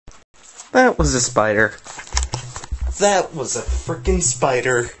That was a spider. That was a frickin'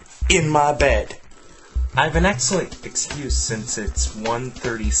 spider in my bed. I have an excellent excuse since it's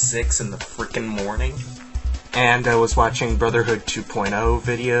 1:36 in the frickin' morning. And I was watching Brotherhood 2.0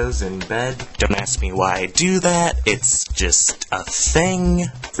 videos in bed. Don't ask me why I do that. It's just a thing.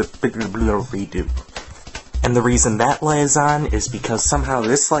 It's a big little redo. And the reason that lies on is because somehow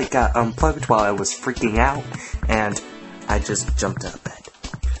this light got unplugged while I was freaking out, and I just jumped out of bed.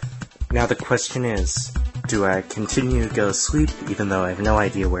 Now the question is, do I continue to go to sleep even though I have no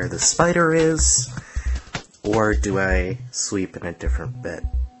idea where the spider is? Or do I sleep in a different bed?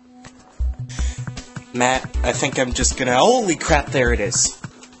 Matt, I think I'm just gonna... Holy crap, there it is.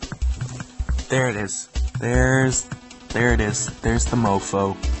 There it is. There it is. There's the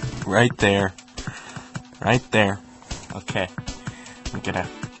mofo. Right there. Right there. Okay. I'm gonna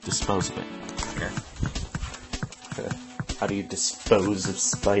dispose of it. Here. How do you dispose of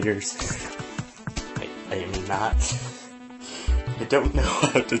spiders? I am not. I don't know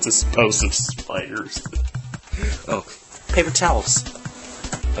how to dispose of spiders. Oh, paper towels.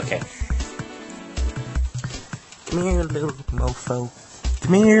 Okay. Come here, little mofo.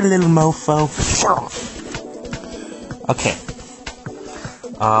 Come here, little mofo. Okay.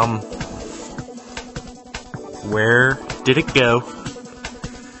 Where did it go?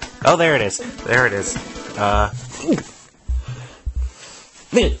 Oh, there it is. There it is.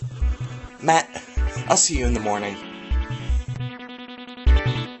 Matt, I'll see you in the morning.